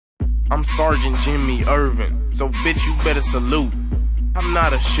I'm Sergeant Jimmy Irvin, so bitch you better salute. I'm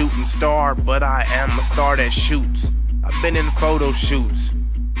not a shooting star, but I am a star that shoots. I've been in photo shoots,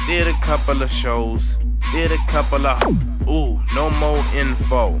 did a couple of shows, did a couple of ooh, no more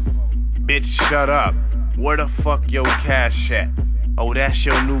info. Bitch shut up, where the fuck your cash at? Oh, that's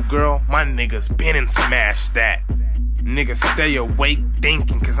your new girl? My niggas been and smashed that. Niggas stay awake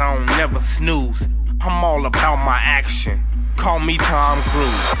thinking, cause I don't never snooze. I'm all about my action, call me Tom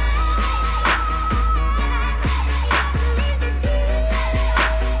Cruise.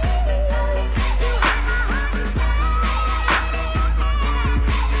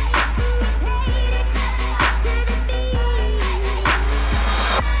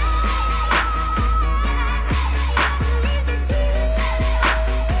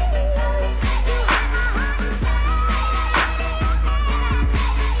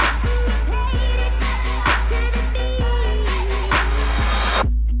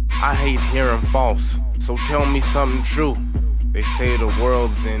 I hate hearing false, so tell me something true. They say the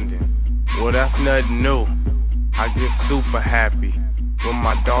world's ending, well that's nothing new. I get super happy when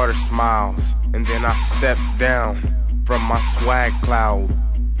my daughter smiles, and then I step down from my swag cloud.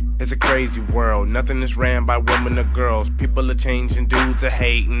 It's a crazy world, nothing is ran by women or girls. People are changing, dudes are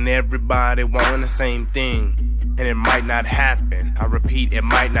hating, everybody wanting the same thing. And it might not happen, I repeat, it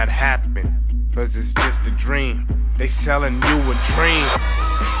might not happen, cause it's just a dream. They selling you a dream.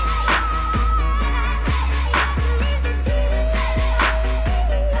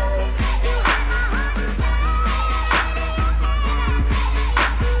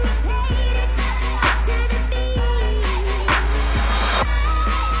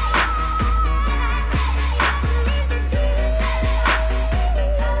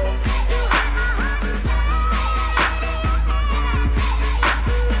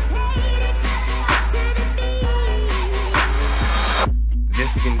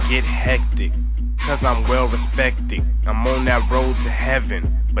 This can get hectic, cause I'm well respected. I'm on that road to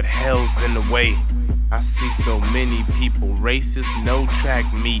heaven, but hell's in the way. I see so many people racist, no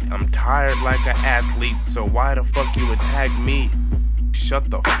track meet. I'm tired like an athlete, so why the fuck you attack me?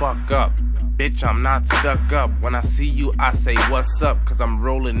 Shut the fuck up, bitch, I'm not stuck up. When I see you, I say what's up, cause I'm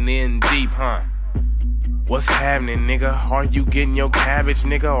rolling in deep, huh? What's happening, nigga? Are you getting your cabbage,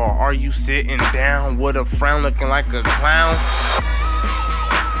 nigga? Or are you sitting down with a frown looking like a clown?